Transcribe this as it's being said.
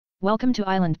Welcome to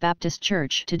Island Baptist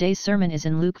Church. Today's sermon is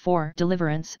in Luke 4,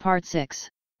 Deliverance, Part 6.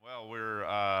 Well, we're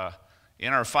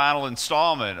in our final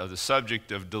installment of the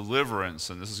subject of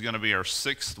deliverance, and this is going to be our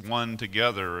sixth one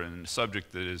together, and a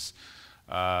subject that is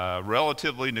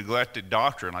relatively neglected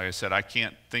doctrine. Like I said, I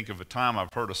can't think of a time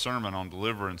I've heard a sermon on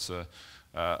deliverance,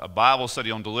 a Bible study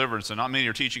on deliverance, and not many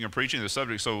are teaching or preaching the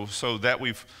subject, so that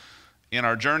we've, in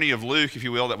our journey of Luke, if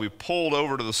you will, that we've pulled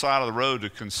over to the side of the road to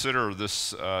consider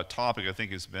this topic, I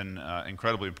think has been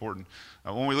incredibly important.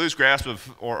 When we lose grasp of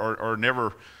or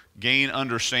never gain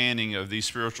understanding of these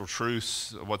spiritual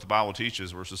truths, of what the Bible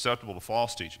teaches, we're susceptible to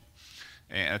false teaching.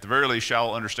 And at the very least,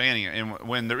 shallow understanding. And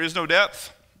when there is no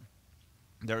depth,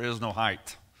 there is no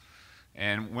height.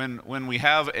 And when we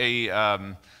have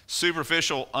a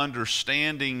superficial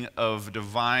understanding of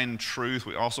divine truth,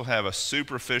 we also have a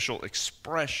superficial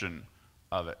expression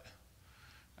of it.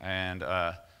 And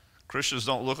Christians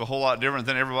don't look a whole lot different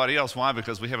than everybody else. Why?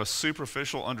 Because we have a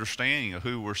superficial understanding of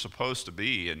who we're supposed to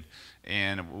be,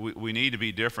 and we need to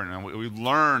be different. And we've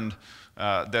learned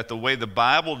that the way the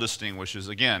Bible distinguishes,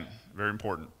 again, very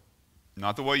important,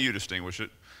 not the way you distinguish it.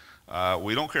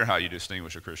 We don't care how you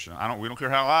distinguish a Christian. We don't care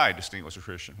how I distinguish a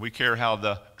Christian. We care how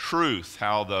the truth,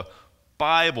 how the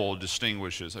Bible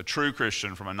distinguishes a true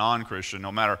Christian from a non-Christian,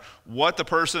 no matter what the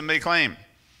person may claim.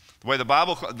 The way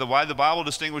the Bible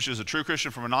distinguishes a true Christian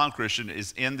from a non-Christian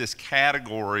is in this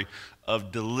category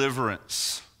of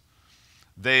deliverance.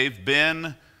 They've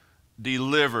been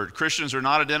delivered. Christians are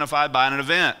not identified by an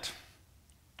event.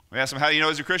 We ask them, how do you know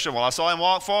he's a Christian? Well, I saw him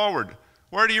walk forward.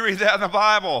 Where do you read that in the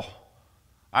Bible?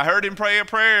 I heard him pray a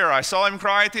prayer. I saw him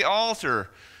cry at the altar.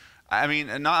 I mean,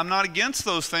 I'm not against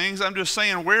those things. I'm just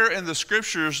saying, where in the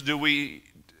Scriptures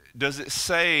does it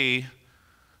say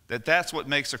that that's what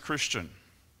makes a Christian?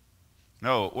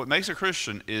 No, what makes a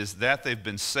Christian is that they've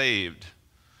been saved,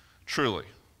 truly.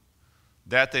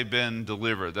 That they've been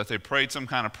delivered, that they prayed some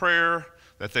kind of prayer,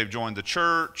 that they've joined the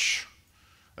church,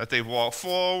 that they've walked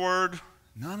forward.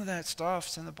 None of that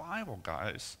stuff's in the Bible,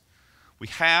 guys. We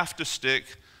have to stick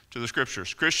to the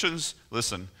Scriptures. Christians,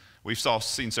 listen, we've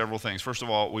seen several things. First of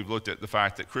all, we've looked at the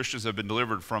fact that Christians have been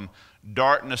delivered from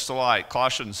darkness to light.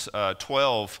 Colossians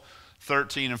 12,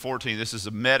 13 and 14, this is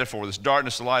a metaphor. This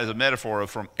darkness to light is a metaphor of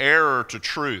from error to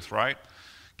truth, right?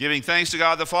 Giving thanks to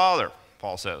God the Father,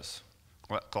 Paul says,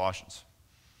 Colossians,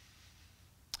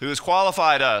 who has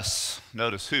qualified us.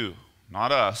 Notice who,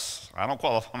 not us. I don't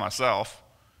qualify myself.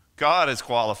 God has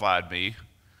qualified me.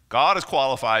 God has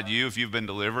qualified you if you've been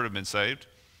delivered and been saved.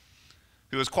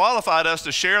 Who has qualified us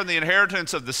to share in the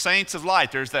inheritance of the saints of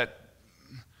light. There's that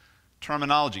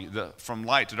terminology, from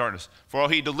light to darkness. For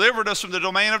he delivered us from the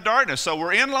domain of darkness. So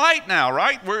we're in light now,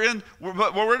 right?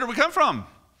 But where did we come from?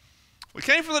 We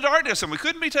came from the darkness, and we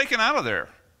couldn't be taken out of there.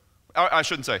 I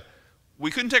shouldn't say.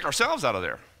 We couldn't take ourselves out of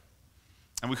there.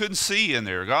 And we couldn't see in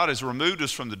there. God has removed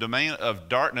us from the domain of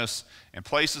darkness and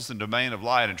placed us in the domain of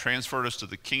light and transferred us to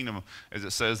the kingdom, as it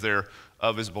says there,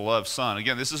 of his beloved Son.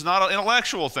 Again, this is not an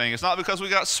intellectual thing. It's not because we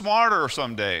got smarter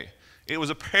someday. It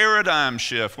was a paradigm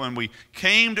shift when we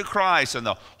came to Christ and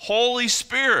the Holy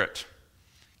Spirit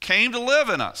came to live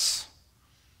in us.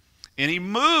 And he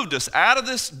moved us out of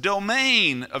this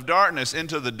domain of darkness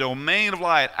into the domain of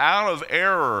light, out of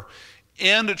error,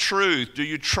 into truth. Do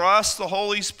you trust the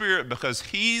Holy Spirit? Because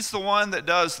he's the one that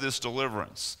does this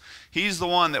deliverance. He's the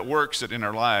one that works it in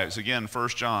our lives. Again, 1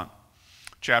 John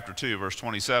chapter 2, verse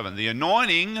 27. The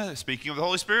anointing, speaking of the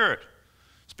Holy Spirit,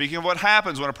 speaking of what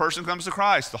happens when a person comes to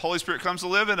Christ, the Holy Spirit comes to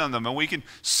live in them, and we can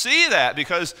see that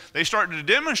because they start to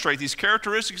demonstrate these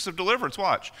characteristics of deliverance.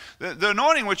 Watch. The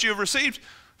anointing which you have received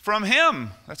from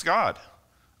him, that's God,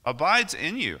 abides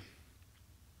in you,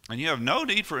 and you have no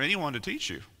need for anyone to teach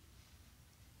you.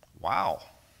 Wow.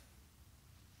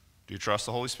 Do you trust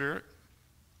the Holy Spirit?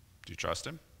 Do you trust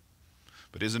him?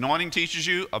 But his anointing teaches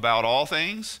you about all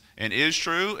things, and is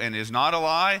true, and is not a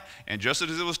lie, and just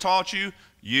as it was taught you,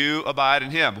 you abide in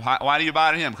him. Why do you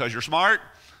abide in him? Because you're smart?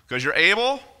 Because you're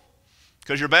able?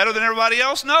 Because you're better than everybody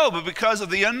else? No, but because of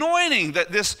the anointing,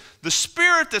 the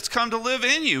Spirit that's come to live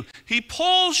in you. He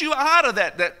pulls you out of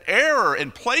that error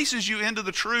and places you into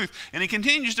the truth, and he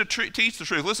continues to teach the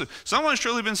truth. Listen, someone has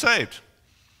truly been saved.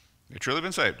 They've truly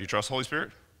been saved. Do you trust the Holy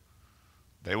Spirit?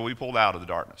 They will be pulled out of the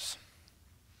darkness.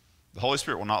 The Holy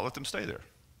Spirit will not let them stay there.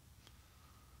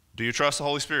 Do you trust the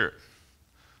Holy Spirit?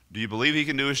 Do you believe he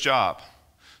can do his job?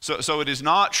 So it is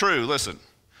not true, listen,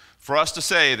 for us to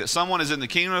say that someone is in the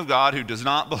kingdom of God who does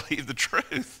not believe the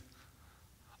truth.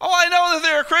 Oh, I know that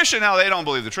they're a Christian. Now they don't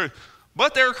believe the truth.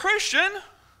 But they're a Christian?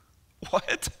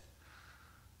 What?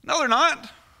 No, they're not.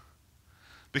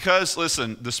 Because,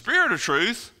 listen, the Spirit of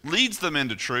truth leads them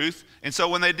into truth, And so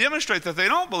when they demonstrate that they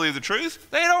don't believe the truth,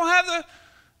 they don't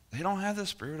have the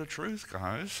Spirit of truth,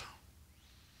 guys.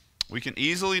 We can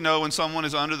easily know when someone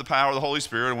is under the power of the Holy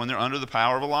Spirit and when they're under the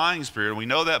power of a lying spirit. And we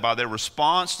know that by their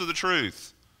response to the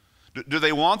truth. Do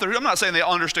they want the truth? I'm not saying they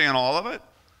understand all of it.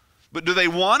 But do they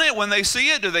want it when they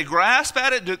see it? Do they grasp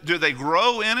at it? Do they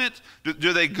grow in it?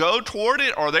 Do they go toward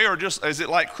it? Or they are just, is it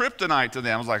like kryptonite to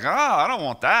them? It's like, I don't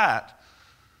want that.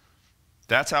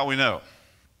 That's how we know.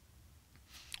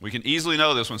 We can easily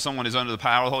know this when someone is under the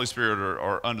power of the Holy Spirit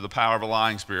or under the power of a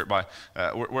lying spirit, by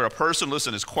where a person,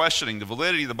 listen, is questioning the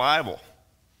validity of the Bible,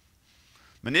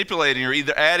 manipulating or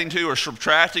either adding to or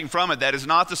subtracting from it. That is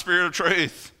not the Spirit of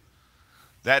truth.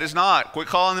 That is not. Quit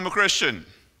calling them a Christian.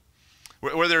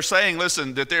 Where they're saying,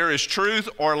 listen, that there is truth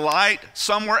or light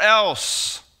somewhere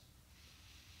else.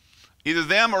 Either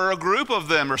them or a group of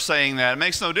them are saying that. It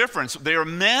makes no difference. They are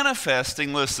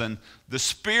manifesting, listen, the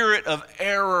spirit of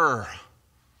error,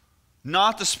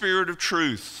 not the Spirit of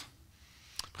truth.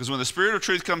 Because when the Spirit of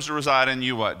truth comes to reside in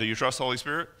you, what? Do you trust the Holy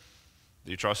Spirit?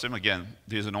 Do you trust Him? Again,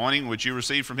 His anointing, which you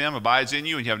receive from Him, abides in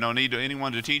you, and you have no need to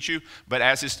anyone to teach you. But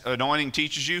as His anointing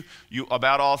teaches you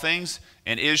about all things,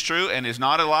 and is true, and is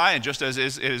not a lie, and just as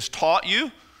it is taught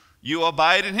you, you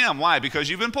abide in Him. Why? Because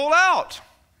you've been pulled out.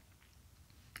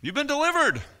 You've been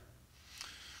delivered.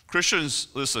 Christians,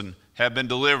 listen, have been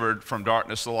delivered from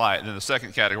darkness to light. And in the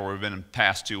second category, we've been in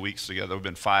past 2 weeks together. We've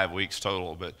been 5 weeks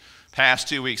total, but past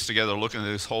 2 weeks together looking at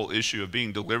this whole issue of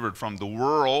being delivered from the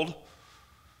world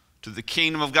to the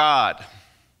kingdom of God.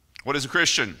 What is a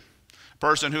Christian? A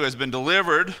person who has been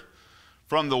delivered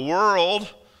from the world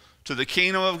to the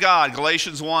kingdom of God.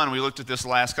 Galatians 1, we looked at this the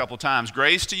last couple of times.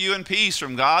 Grace to you and peace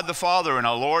from God the Father and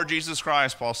our Lord Jesus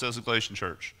Christ, Paul says to the Galatian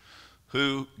church,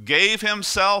 who gave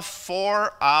Himself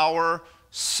for our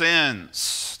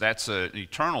sins. That's an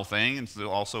eternal thing. It's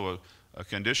also a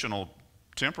conditional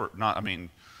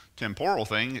temporal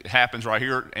thing. It happens right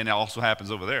here, and it also happens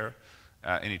over there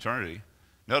in eternity.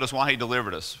 Notice why He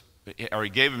delivered us, or He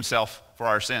gave Himself for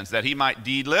our sins, that He might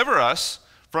deliver us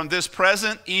from this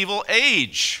present evil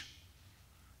age.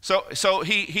 So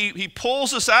he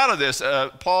pulls us out of this.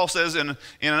 Paul says in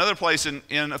another place in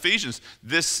Ephesians,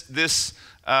 this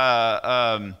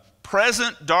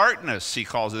present darkness, he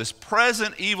calls it, this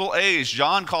present evil age.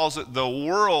 John calls it the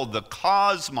world, the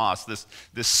cosmos,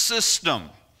 this system,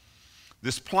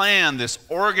 this plan, this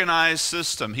organized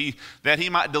system, that He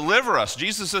might deliver us.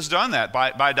 Jesus has done that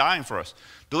by dying for us.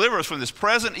 Deliver us from this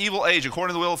present evil age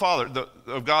according to the will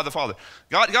of God the Father.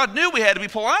 God knew we had to be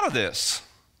pulled out of this.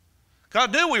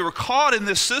 God knew we were caught in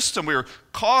this system. We were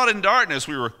caught in darkness.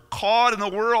 We were caught in the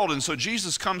world. And so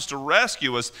Jesus comes to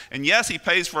rescue us. And yes, He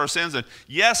pays for our sins. And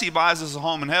yes, He buys us a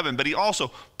home in heaven. But He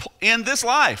also, in this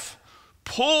life,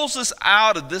 pulls us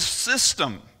out of this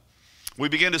system. We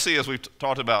begin to see, as we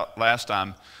talked about last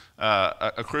time,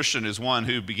 a Christian is one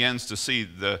who begins to see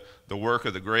the work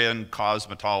of the grand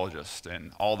cosmetologist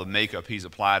and all the makeup he's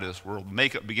applied to this world.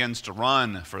 Makeup begins to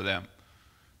run for them.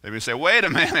 They begin to say, wait a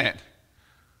minute.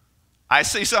 I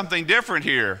see something different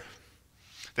here.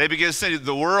 They begin to say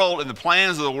the world and the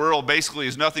plans of the world basically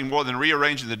is nothing more than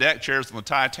rearranging the deck chairs on the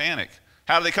Titanic.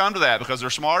 How do they come to that? Because they're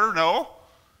smarter? No.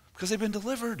 Because they've been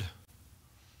delivered.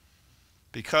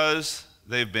 Because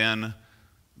they've been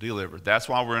delivered. That's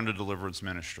why we're in the deliverance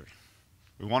ministry.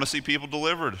 We want to see people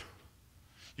delivered.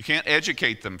 You can't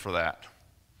educate them for that.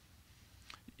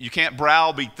 You can't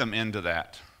browbeat them into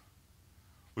that.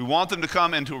 We want them to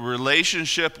come into a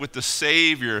relationship with the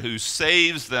Savior who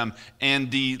saves them and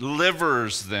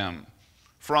delivers them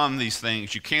from these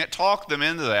things. You can't talk them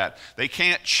into that. They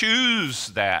can't choose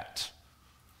that.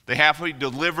 They have to be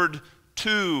delivered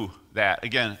to that.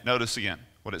 Again, notice again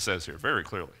what it says here very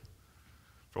clearly.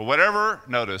 For whatever,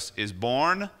 notice, is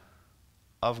born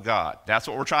of God. That's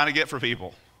what we're trying to get for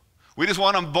people. We just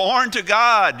want them born to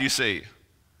God, you see.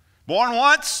 Born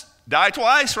once, die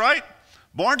twice, right?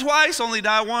 Born twice, only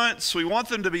die once. We want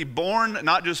them to be born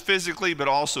not just physically, but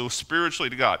also spiritually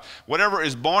to God. Whatever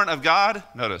is born of God,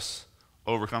 notice,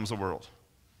 overcomes the world.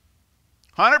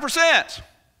 100%.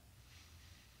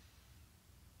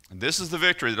 And this is the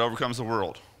victory that overcomes the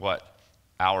world. What?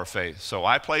 Our faith. So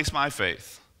I place my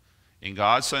faith in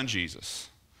God's Son Jesus.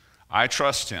 I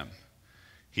trust Him.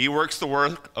 He works the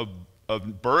work of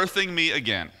birthing me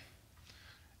again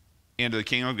into the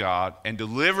kingdom of God and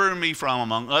delivering me from,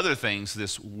 among other things,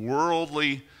 this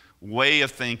worldly way of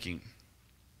thinking,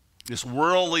 this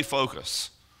worldly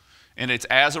focus. And it's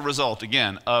as a result,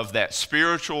 again, of that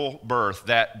spiritual birth,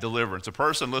 that deliverance. A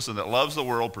person, listen, that loves the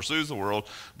world, pursues the world,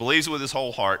 believes it with his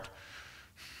whole heart,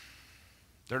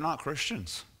 they're not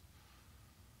Christians.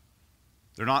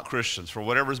 They're not Christians. For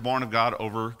whatever is born of God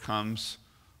overcomes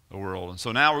the world. And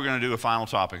so now we're going to do a final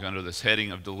topic under this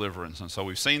heading of deliverance. And so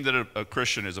we've seen that a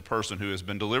Christian is a person who has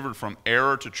been delivered from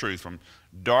error to truth, from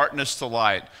darkness to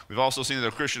light. We've also seen that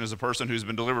a Christian is a person who's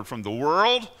been delivered from the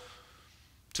world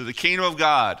to the kingdom of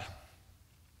God.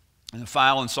 And the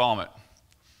final installment,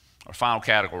 or final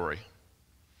category,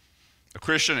 a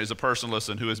Christian is a person,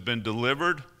 listen, who has been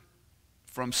delivered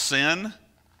from sin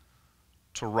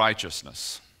to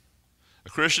righteousness. A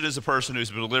Christian is a person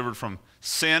who's been delivered from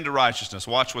sin to righteousness.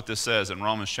 Watch what this says in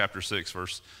Romans chapter 6,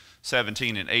 verse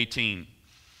 17 and 18. It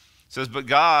says, "But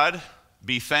God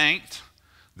be thanked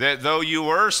that though you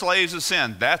were slaves of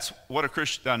sin," that's what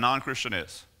a non-Christian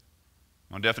is.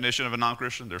 One definition of a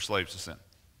non-Christian, they're slaves of sin.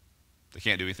 They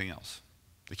can't do anything else.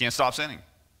 They can't stop sinning.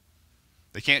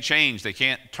 They can't change. They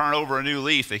can't turn over a new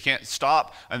leaf. They can't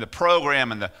stop in the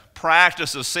program and the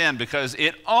practice of sin because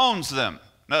it owns them.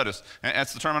 Notice, and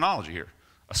that's the terminology here,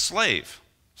 a slave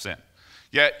sin.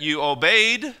 Yet you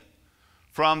obeyed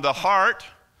from the heart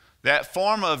that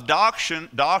form of doctrine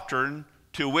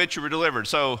to which you were delivered.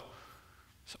 So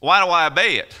why do I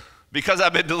obey it? Because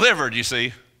I've been delivered, you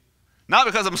see. Not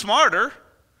because I'm smarter,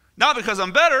 not because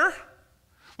I'm better,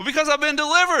 but because I've been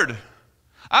delivered.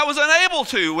 I was unable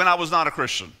to when I was not a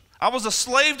Christian. I was a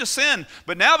slave to sin,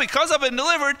 but now because I've been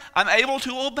delivered, I'm able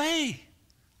to obey.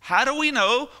 How do we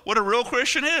know what a real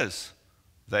Christian is?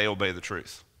 They obey the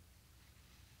truth.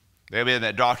 They obey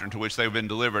that doctrine to which they've been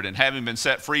delivered. And having been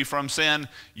set free from sin,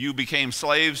 you became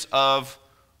slaves of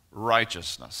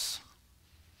righteousness.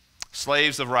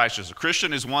 Slaves of righteousness. A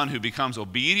Christian is one who becomes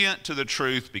obedient to the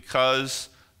truth because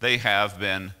they have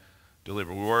been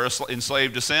delivered. We were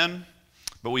enslaved to sin,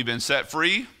 but we've been set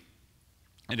free,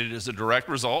 and it is a direct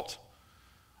result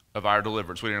of our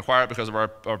deliverance. We didn't acquire it because of our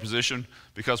position,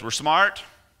 because we're smart.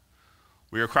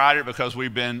 We acquired it because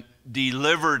we've been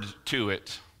delivered to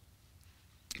it.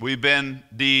 We've been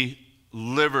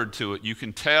delivered to it. You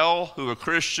can tell who a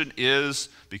Christian is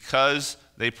because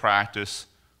they practice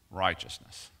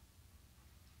righteousness.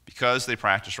 Because they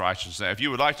practice righteousness. Now, if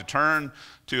you would like to turn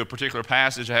to a particular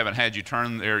passage, I haven't had you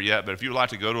turn there yet, but if you would like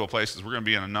to go to a place, because we're going to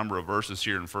be in a number of verses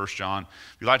here in 1 John.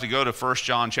 If you'd like to go to 1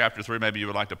 John chapter 3, maybe you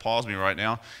would like to pause me right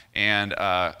now and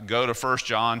go to 1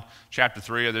 John chapter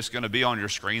 3. They're going to be on your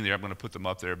screen there. I'm going to put them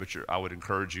up there, but I would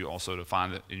encourage you also to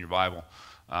find it in your Bible,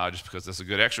 just because that's a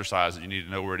good exercise that you need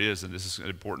to know where it is, and this is an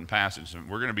important passage. And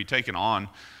we're going to be taking on,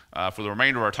 for the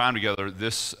remainder of our time together,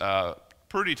 this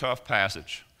pretty tough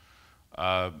passage.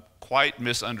 Quite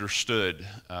misunderstood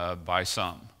by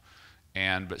some,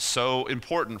 but so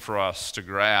important for us to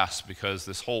grasp, because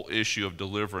this whole issue of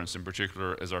deliverance in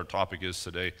particular, as our topic is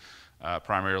today,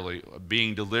 primarily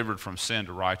being delivered from sin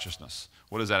to righteousness.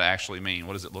 What does that actually mean?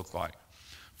 What does it look like?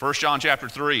 1 John chapter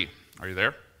 3, are you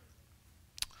there?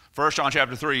 1 John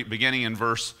chapter 3, beginning in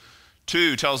verse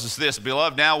 2, tells us this: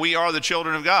 "Beloved, now we are the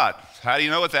children of God." How do you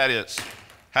know what that is?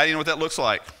 How do you know what that looks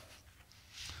like?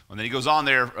 And then he goes on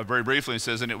there very briefly and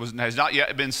says, "And has not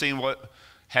yet been seen what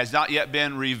has not yet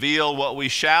been revealed what we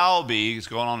shall be." He's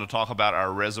going on to talk about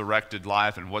our resurrected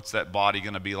life and what's that body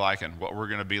going to be like and what we're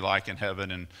going to be like in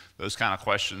heaven and those kind of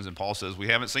questions. And Paul says we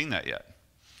haven't seen that yet.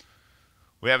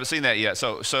 We haven't seen that yet.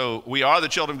 So we are the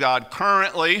children of God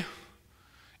currently,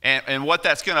 and what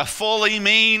that's going to fully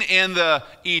mean in the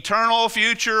eternal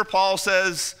future, Paul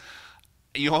says,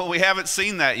 we haven't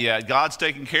seen that yet. God's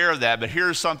taking care of that. But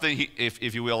here's something,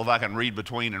 if you will, if I can read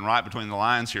between and write between the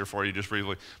lines here for you just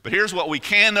briefly. But here's what we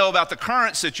can know about the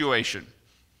current situation.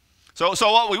 So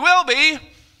what we will be,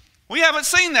 we haven't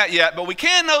seen that yet, but we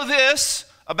can know this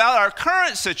about our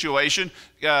current situation.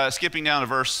 Skipping down to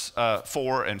verse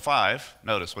 4 and 5,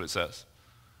 notice what it says.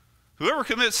 "Whoever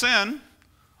commits sin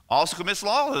also commits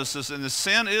lawlessness, and the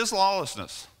sin is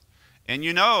lawlessness. And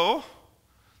you know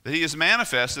that he is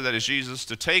manifested," that is Jesus,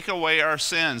 "to take away our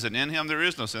sins, and in him there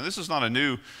is no sin." This is not a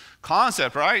new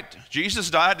concept, right? Jesus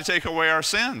died to take away our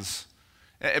sins.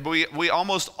 But we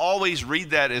almost always read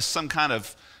that as some kind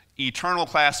of eternal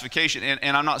classification,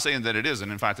 and I'm not saying that it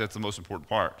isn't. In fact, that's the most important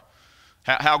part.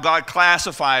 How God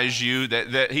classifies you,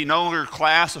 that he no longer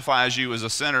classifies you as a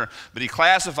sinner, but he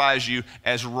classifies you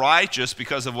as righteous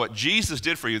because of what Jesus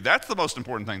did for you. That's the most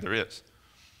important thing there is.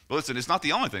 But listen, it's not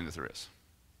the only thing that there is.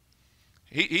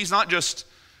 It's not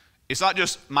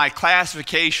just my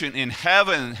classification in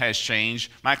heaven has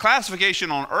changed. My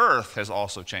classification on earth has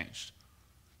also changed.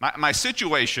 My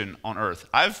situation on earth,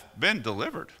 I've been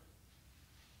delivered.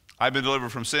 I've been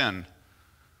delivered from sin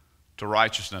to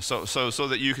righteousness. So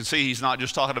that you can see he's not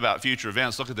just talking about future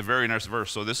events. Look at the very next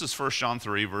verse. So this is 1 John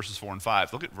 3, verses 4 and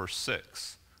 5. Look at verse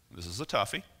 6. This is a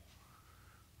toughie.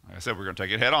 Like I said, we're going to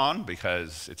take it head on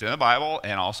because it's in the Bible,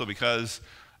 and also because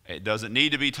It doesn't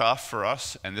need to be tough for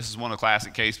us, and this is one of the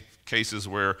classic cases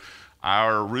where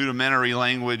our rudimentary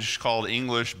language called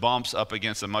English bumps up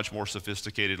against a much more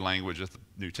sophisticated language that the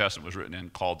New Testament was written in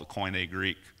called the Koine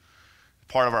Greek.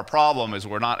 Part of our problem is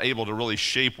we're not able to really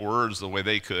shape words the way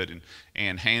they could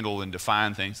and handle and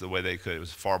define things the way they could. It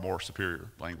was far more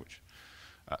superior language.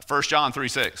 1 John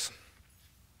 3:6.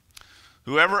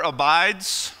 Whoever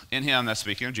abides in him, that's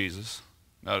speaking of Jesus,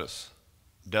 notice,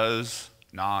 does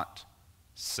not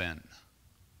sin.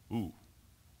 Ooh.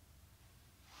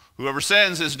 Whoever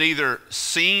sins has neither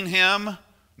seen him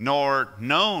nor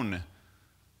known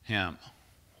him.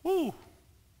 Ooh.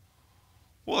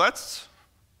 Well, that's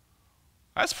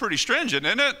pretty stringent,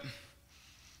 isn't it?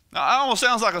 Now, it almost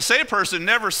sounds like a saved person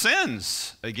never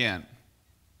sins again.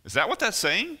 Is that what that's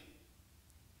saying?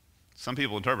 Some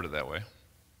people interpret it that way.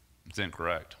 It's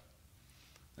incorrect.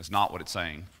 It's not what it's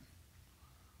saying.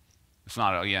 It's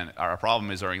not, again, our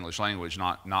problem is our English language,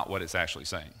 not what it's actually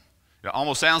saying. It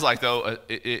almost sounds like, though,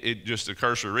 it just a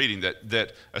cursory reading,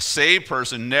 that a saved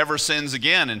person never sins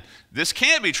again. And this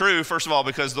can't be true, first of all,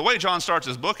 because the way John starts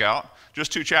his book out,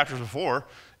 just 2 chapters before,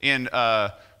 in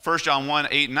 1 John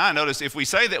 1:8-9, notice, if we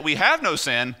say that we have no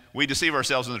sin, we deceive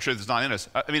ourselves and the truth is not in us.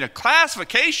 I mean, a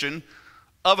classification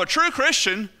of a true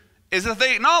Christian is that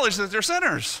they acknowledge that they're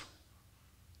sinners.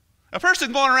 A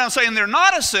person going around saying they're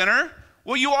not a sinner,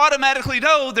 well, you automatically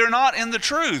know they're not in the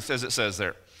truth, as it says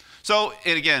there. So,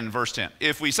 and again, verse 10,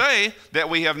 if we say that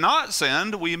we have not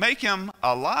sinned, we make him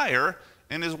a liar,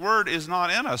 and his word is not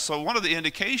in us. So one of the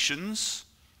indications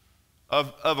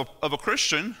of a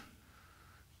Christian,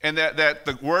 and that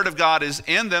the word of God is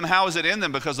in them, how is it in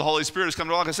them? Because the Holy Spirit has come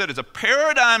to, like I said, it's a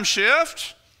paradigm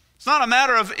shift. It's not a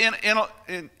matter of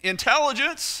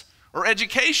intelligence or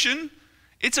education.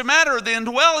 It's a matter of the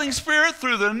indwelling Spirit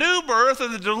through the new birth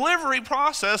and the delivery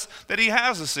process that he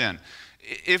has us in.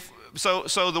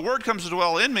 So the word comes to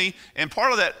dwell in me, and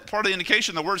part of the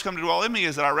indication the word's come to dwell in me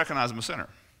is that I recognize I'm a sinner.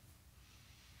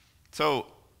 So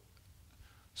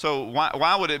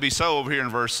why would it be so over here in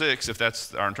verse 6, if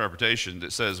that's our interpretation,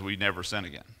 that says we never sin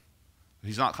again?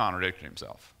 He's not contradicting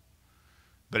himself.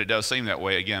 But it does seem that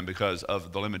way, again, because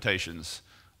of the limitations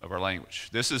of our language.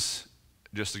 This is,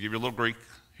 just to give you a little Greek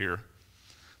here,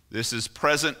 this is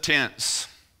present tense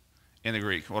in the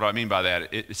Greek. What do I mean by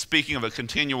that? It's speaking of a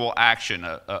continual action,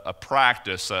 a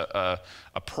practice, a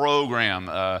program,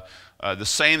 the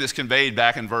same that's conveyed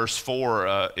back in verse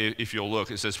 4, if you'll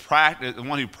look. It says, the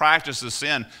one who practices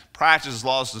sin, practices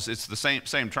lawlessness. It's the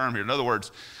same term here. In other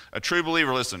words, a true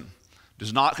believer, listen,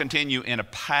 does not continue in a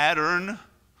pattern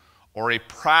or a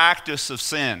practice of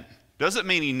sin. Doesn't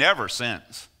mean he never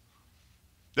sins.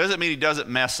 Doesn't mean he doesn't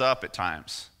mess up at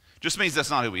times. Just means that's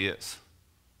not who he is.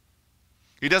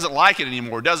 He doesn't like it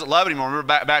anymore, doesn't love it anymore.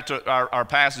 Remember back to our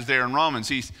passage there in Romans.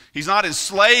 He's not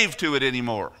enslaved to it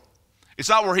anymore. It's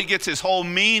not where he gets his whole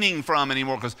meaning from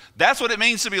anymore, because that's what it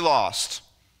means to be lost.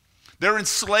 They're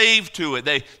enslaved to it.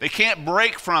 They can't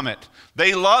break from it.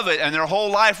 They love it, and their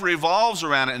whole life revolves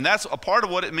around it. And that's a part of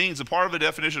what it means, a part of the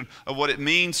definition of what it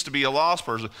means to be a lost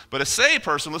person. But a saved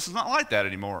person, listen, is not like that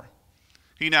anymore.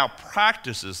 He now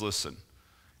practices, listen,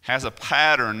 has a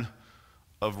pattern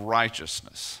of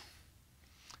righteousness.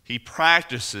 He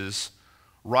practices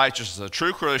righteousness. A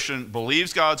true Christian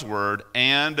believes God's word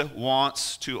and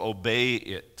wants to obey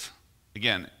it.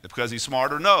 Again, because he's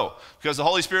smarter? No. Because the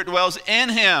Holy Spirit dwells in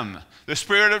him. The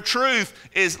Spirit of truth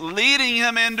is leading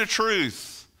him into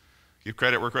truth. Give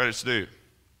credit where credit's due.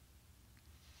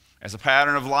 As a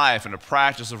pattern of life and a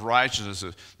practice of righteousness.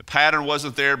 The pattern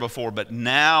wasn't there before, but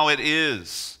now it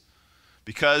is.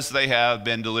 Because they have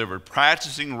been delivered.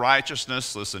 Practicing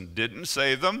righteousness, listen, didn't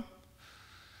save them,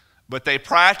 but they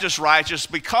practice righteousness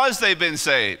because they've been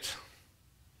saved.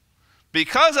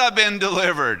 Because I've been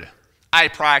delivered, I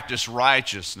practice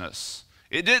righteousness.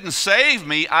 It didn't save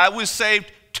me, I was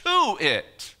saved to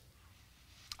it.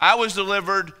 I was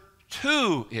delivered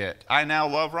to it. I now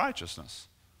love righteousness.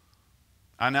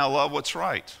 I now love what's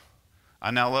right.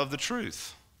 I now love the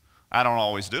truth. I don't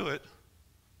always do it.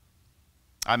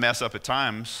 I mess up at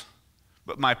times,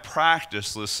 but my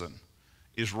practice, listen,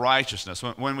 is righteousness.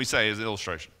 When we say, as an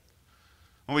illustration,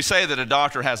 when we say that a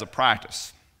doctor has a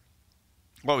practice,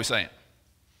 what are we saying?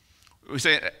 We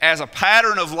say, as a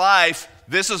pattern of life,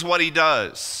 this is what he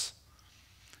does.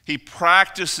 He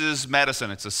practices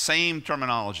medicine. It's the same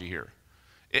terminology here.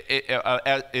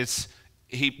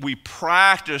 We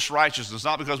practice righteousness,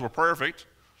 not because we're perfect.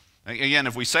 Again,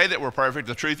 if we say that we're perfect,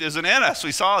 the truth isn't in us.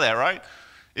 We saw that, right?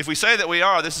 If we say that we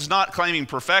are, this is not claiming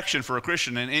perfection for a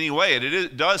Christian in any way.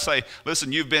 It does say,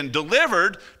 listen, you've been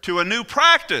delivered to a new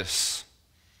practice.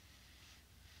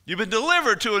 You've been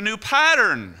delivered to a new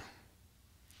pattern.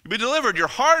 You'll be delivered. Your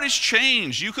heart is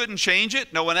changed. You couldn't change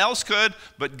it. No one else could,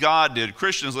 but God did.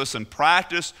 Christians, listen,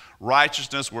 practice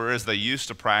righteousness whereas they used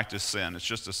to practice sin. It's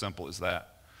just as simple as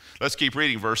that. Let's keep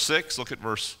reading. Verse 6, look at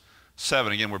verse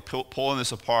 7. Again, we're pulling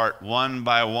this apart one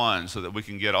by one so that we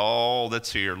can get all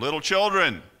that's here. Little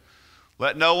children,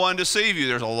 let no one deceive you.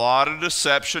 There's a lot of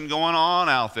deception going on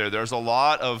out there. There's a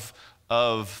lot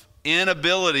of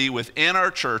inability within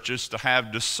our churches to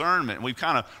have discernment. We've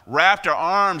kind of wrapped our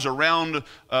arms around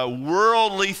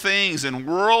worldly things and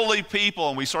worldly people,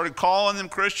 and we started calling them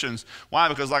Christians. Why?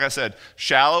 Because, like I said,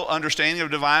 shallow understanding of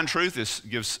divine truth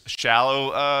gives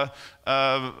shallow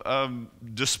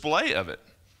display of it.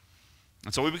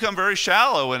 And so we become very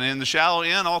shallow, and in the shallow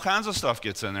end, all kinds of stuff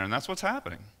gets in there, and that's what's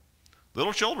happening.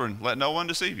 Little children, let no one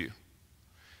deceive you.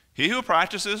 He who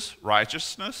practices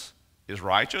righteousness is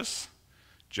righteous,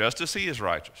 just as he is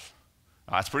righteous.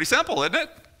 Now, that's pretty simple, isn't it?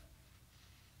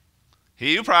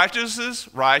 He who practices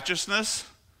righteousness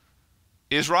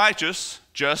is righteous,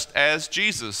 just as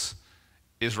Jesus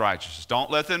is righteous. Don't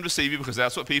let them deceive you, because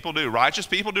that's what people do. Righteous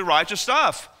people do righteous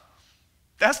stuff.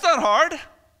 That's not hard.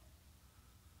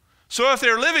 So if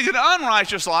they're living an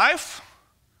unrighteous life,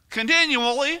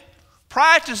 continually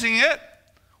practicing it,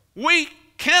 we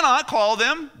cannot call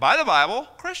them, by the Bible,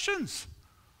 Christians.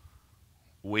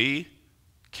 We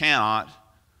cannot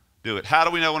do it. How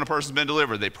do we know when a person's been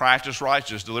delivered? They practice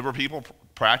righteous. Delivered people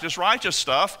practice righteous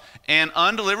stuff, and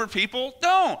undelivered people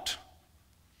don't.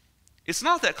 It's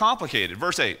not that complicated.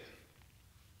 Verse 8.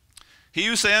 He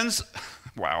who sins,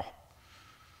 wow.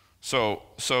 So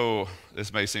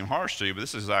this may seem harsh to you, but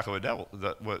this is exactly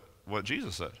what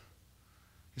Jesus said.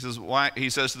 He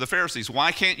says to the Pharisees,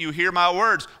 why can't you hear my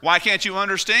words? Why can't you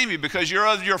understand me? Because you're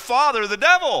of your father, the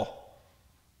devil.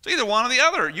 It's either one or the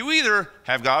other. You either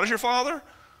have God as your father,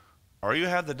 or you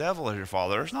have the devil as your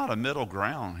father. There's not a middle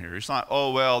ground here. It's not,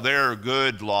 oh, well, they're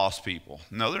good, lost people.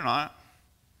 No, they're not.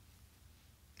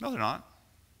 No, they're not.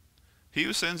 He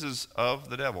who sins is of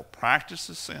the devil,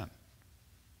 practices sin.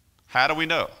 How do we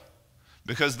know?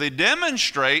 Because they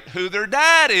demonstrate who their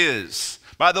dad is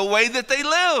by the way that they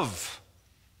live.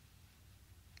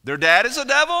 Their dad is a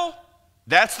devil.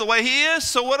 That's the way he is.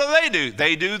 So what do?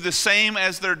 They do the same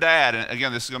as their dad. And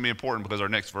again, this is going to be important because our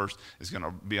next verse is going to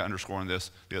be underscoring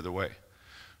this the other way.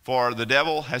 For the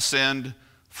devil has sinned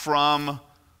from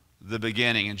the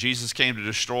beginning, and Jesus came to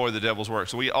destroy the devil's work.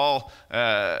 So we say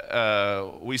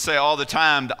all the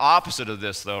time the opposite of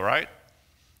this, though, right?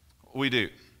 We do.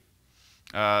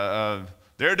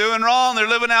 They're doing wrong. They're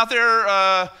living out their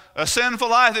a sinful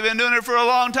life. They've been doing it for a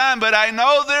long time, but I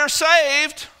know they're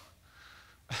saved.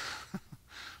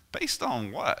 Based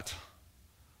on what?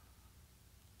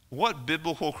 What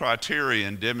biblical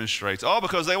criterion demonstrates? Oh,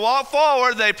 because they walked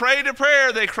forward, they prayed a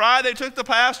prayer, they cried, they took the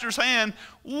pastor's hand.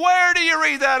 Where do you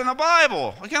read that in the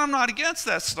Bible? Again, I'm not against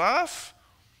that stuff.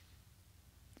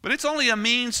 But it's only a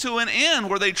means to an end.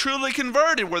 Were they truly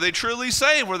converted? Were they truly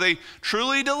saved? Were they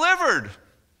truly delivered?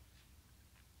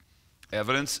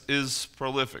 Evidence is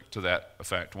prolific to that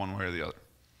effect, one way or the other.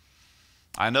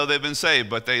 I know they've been saved,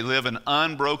 but they live an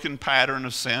unbroken pattern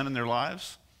of sin in their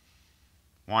lives.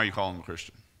 Why are you calling them a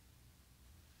Christian?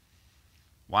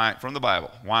 Why, from the Bible,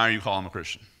 why are you calling them a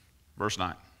Christian? Verse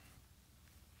 9.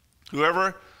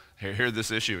 Whoever, hear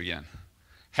this issue again,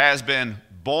 has been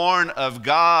born of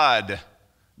God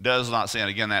does not sin.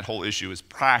 Again, that whole issue is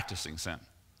practicing sin.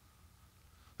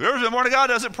 Whoever's been born of God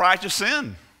doesn't practice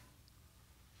sin.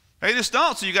 They just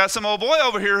don't. So you got some old boy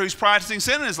over here who's practicing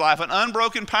sin in his life, an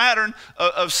unbroken pattern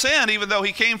of sin, even though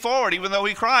he came forward, even though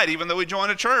he cried, even though he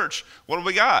joined a church. What have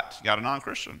we got? You got a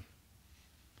non-Christian.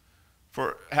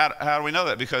 How do we know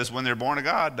that? Because when they're born of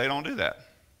God, they don't do that.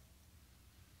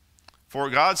 For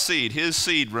God's seed, his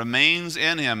seed remains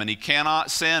in him, and he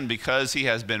cannot sin because he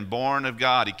has been born of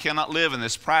God. He cannot live in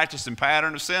this practice and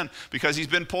pattern of sin because he's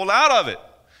been pulled out of it.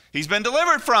 He's been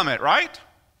delivered from it, right?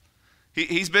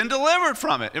 He's been delivered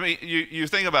from it. I mean, you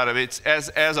think about it. It's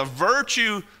as a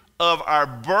virtue of our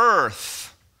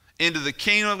birth into the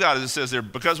kingdom of God, as it says there,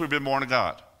 because we've been born of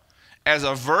God. As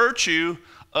a virtue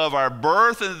of our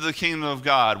birth into the kingdom of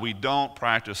God, we don't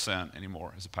practice sin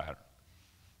anymore as a pattern.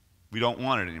 We don't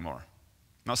want it anymore.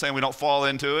 I'm not saying we don't fall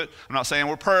into it. I'm not saying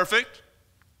we're perfect.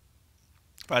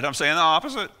 In fact, I'm saying the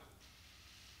opposite.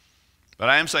 But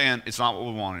I am saying it's not what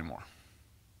we want anymore.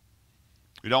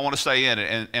 We don't want to stay in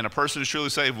it, and a person who's truly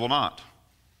saved will not.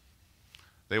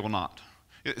 They will not.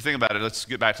 Think about it. Let's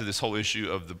get back to this whole issue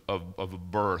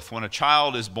of birth. When a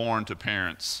child is born to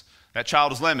parents, that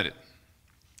child is limited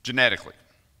genetically.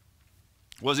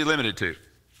 What is he limited to?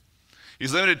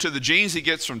 He's limited to the genes he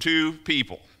gets from two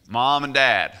people, mom and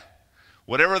dad.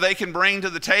 Whatever they can bring to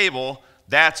the table,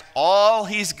 That's all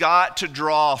he's got to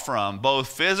draw from, both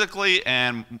physically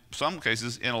and in some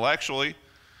cases intellectually.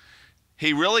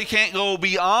 He really can't go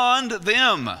beyond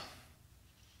them.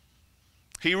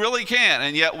 He really can't.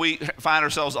 And yet we find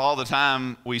ourselves all the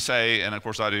time, we say, and of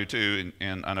course I do too,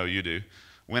 and I know you do,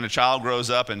 when a child grows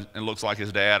up and looks like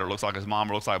his dad or looks like his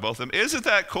mom or looks like both of them, isn't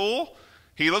that cool?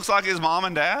 He looks like his mom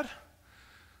and dad.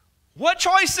 What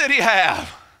choice did he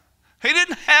have? He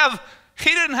didn't have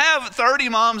 30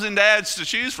 moms and dads to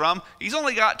choose from. He's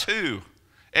only got 2.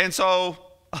 And so,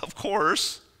 of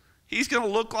course, he's going to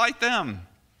look like them.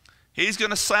 He's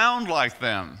going to sound like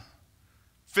them.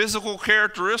 Physical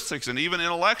characteristics and even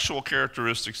intellectual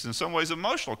characteristics, in some ways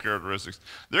emotional characteristics,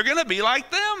 they're going to be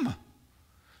like them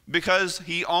because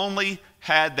he only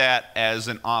had that as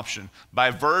an option.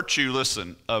 By virtue,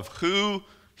 listen, of who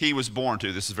he was born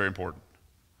to. This is very important.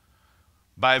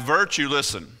 By virtue,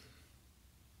 listen,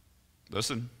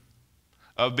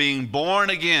 of being born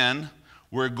again,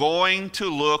 we're going to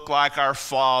look like our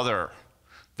Father.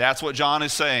 That's what John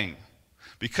is saying.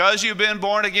 Because you've been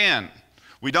born again,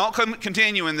 we don't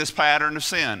continue in this pattern of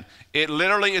sin. It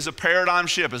literally is a paradigm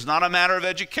shift. It's not a matter of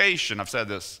education. I've said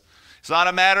this. It's not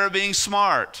a matter of being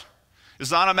smart.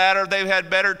 It's not a matter of they've had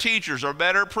better teachers or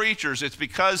better preachers. It's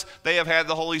because they have had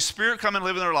the Holy Spirit come and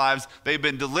live in their lives. They've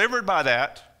been delivered by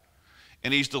that,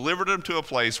 and he's delivered them to a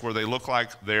place where they look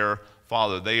like their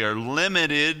Father. They are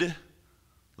limited,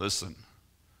 listen,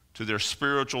 to their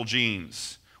spiritual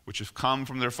genes, which have come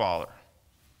from their Father.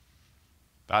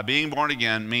 By being born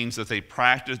again means that the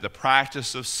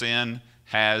practice of sin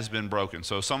has been broken.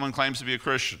 So if someone claims to be a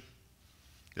Christian,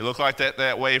 they look like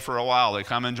that way for a while. They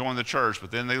come and join the church, but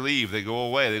then they leave. They go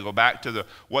away. They go back to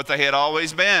what they had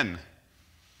always been.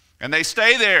 And they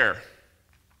stay there.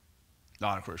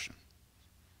 Not a Christian.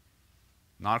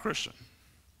 Not a Christian.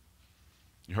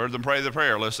 You heard them pray the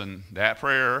prayer. Listen, that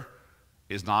prayer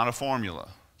is not a formula.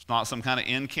 It's not some kind of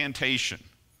incantation.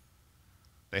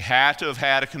 They had to have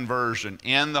had a conversion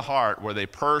in the heart where they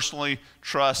personally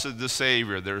trusted the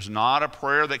Savior. There's not a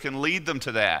prayer that can lead them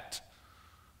to that.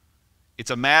 It's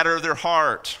a matter of their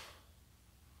heart.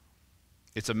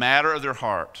 It's a matter of their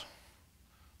heart.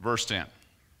 Verse 10.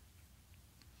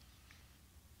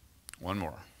 One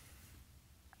more.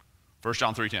 1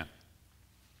 John 3:10.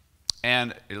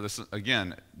 And listen,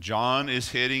 again, John is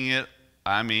hitting it,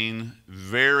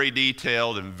 very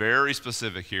detailed and very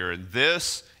specific here. In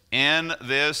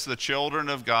this, the children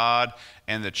of God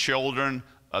and the children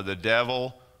of the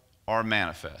devil are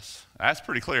manifest. That's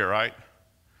pretty clear, right?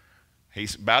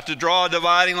 He's about to draw a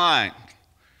dividing line.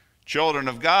 Children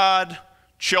of God,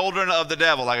 children of the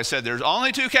devil. Like I said, there's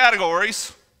only 2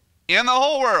 categories in the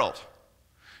whole world.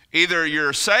 Either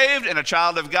you're saved and a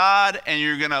child of God and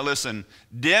you're going to, listen,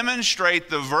 demonstrate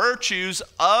the virtues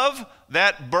of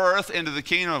that birth into the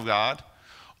kingdom of God,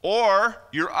 or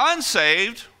you're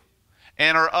unsaved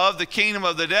and are of the kingdom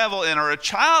of the devil and are a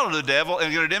child of the devil and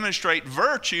are going to demonstrate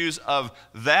virtues of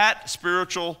that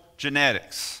spiritual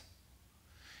genetics.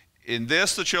 In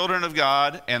this, the children of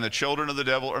God and the children of the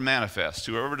devil are manifest.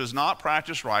 Whoever does not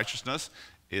practice righteousness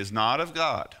is not of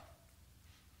God,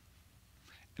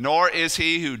 nor is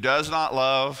he who does not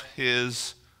love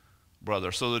his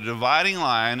brother. So the dividing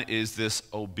line is this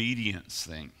obedience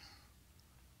thing,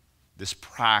 this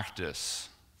practice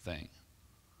thing.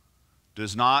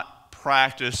 Does not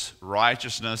practice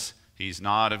righteousness, he's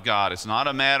not of God. It's not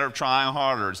a matter of trying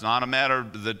harder. It's not a matter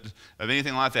of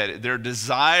anything like that. Their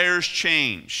desires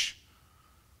change.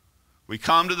 We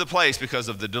come to the place because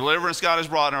of the deliverance God has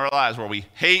brought in our lives where we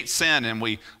hate sin and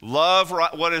we love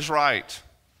what is right.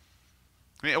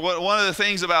 One of the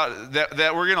things about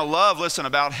that we're going to love, listen,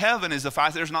 about heaven is the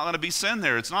fact that there's not going to be sin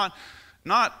there. It's not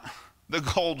the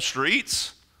gold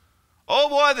streets. Oh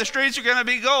boy, the streets are going to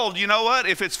be gold. You know what?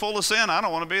 If it's full of sin, I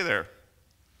don't want to be there.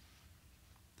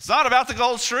 It's not about the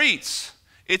gold streets.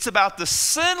 It's about the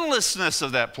sinlessness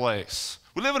of that place.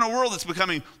 We live in a world that's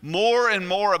becoming more and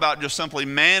more about just simply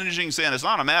managing sin. It's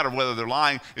not a matter of whether they're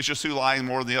lying. It's just who's lying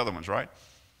more than the other ones, right?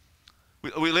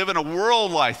 We live in a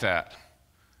world like that.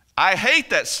 I hate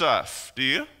that stuff. Do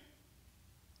you?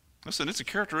 Listen, it's a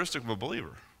characteristic of a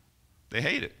believer. They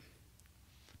hate it.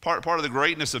 Part of the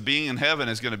greatness of being in heaven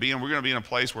is going to be, and we're going to be in a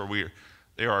place where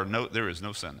there is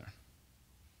no sin there.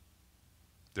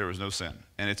 There is no sin.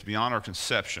 And it's beyond our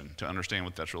conception to understand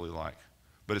what that's really like.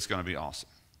 But it's going to be awesome.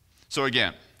 So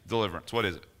again, deliverance, what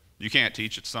is it? You can't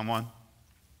teach it to someone.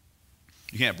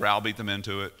 You can't browbeat them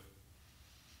into it.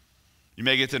 You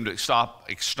may get them to stop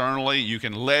externally. You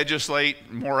can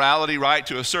legislate morality, right,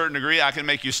 to a certain degree. I can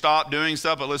make you stop doing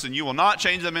stuff, but listen, you will not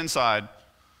change them inside.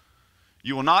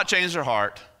 You will not change their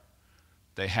heart.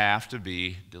 They have to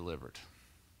be delivered.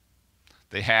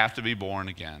 They have to be born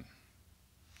again.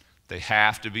 They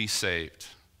have to be saved.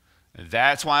 And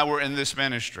that's why we're in this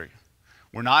ministry.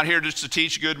 We're not here just to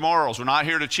teach good morals. We're not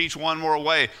here to teach one more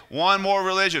way, one more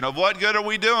religion. Of what good are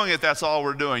we doing if that's all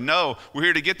we're doing? No, we're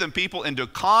here to get them people into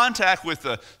contact with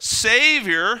the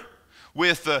Savior,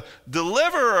 with the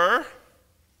Deliverer,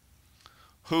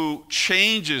 who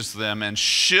changes them and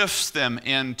shifts them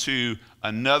into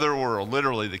another world,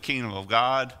 literally the kingdom of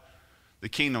God, the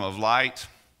kingdom of light,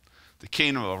 the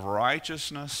kingdom of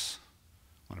righteousness.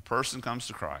 When a person comes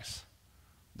to Christ,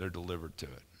 they're delivered to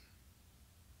it.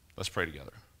 Let's pray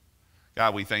together.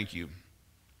 God, we thank you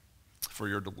for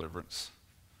your deliverance.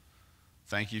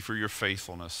 Thank you for your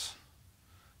faithfulness.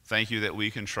 Thank you that we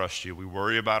can trust you. We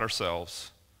worry about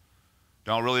ourselves.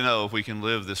 Don't really know if we can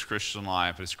live this Christian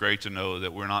life. It's great to know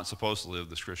that we're not supposed to live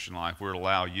this Christian life. We're to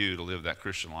allow you to live that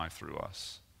Christian life through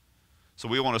us. So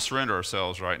we want to surrender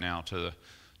ourselves right now to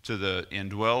the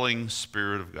indwelling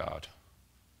Spirit of God.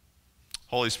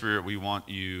 Holy Spirit, we want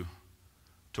you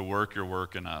to work your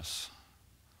work in us.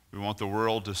 We want the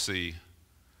world to see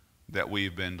that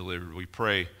we've been delivered. We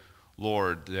pray,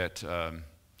 Lord, that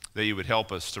you would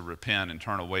help us to repent and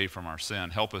turn away from our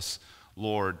sin. Help us,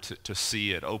 Lord, to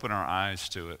see it. Open our eyes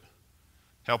to it.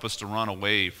 Help us to run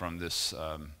away from this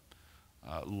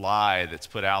lie that's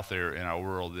put out there in our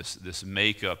world, this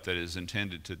makeup that is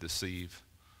intended to deceive.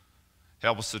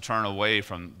 Help us to turn away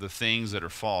from the things that are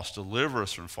false. Deliver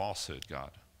us from falsehood,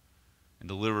 God, and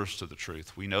deliver us to the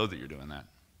truth. We know that you're doing that.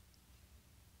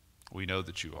 We know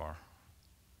that you are.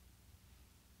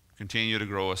 Continue to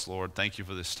grow us, Lord. Thank you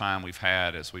for this time we've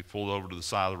had as we pulled over to the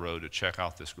side of the road to check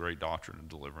out this great doctrine of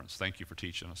deliverance. Thank you for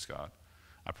teaching us, God.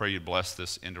 I pray you bless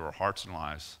this into our hearts and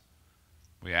lives.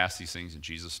 We ask these things in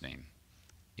Jesus' name.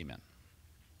 Amen.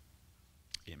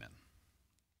 Amen.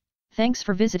 Thanks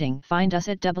for visiting. Find us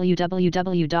at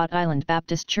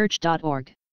www.islandbaptistchurch.org.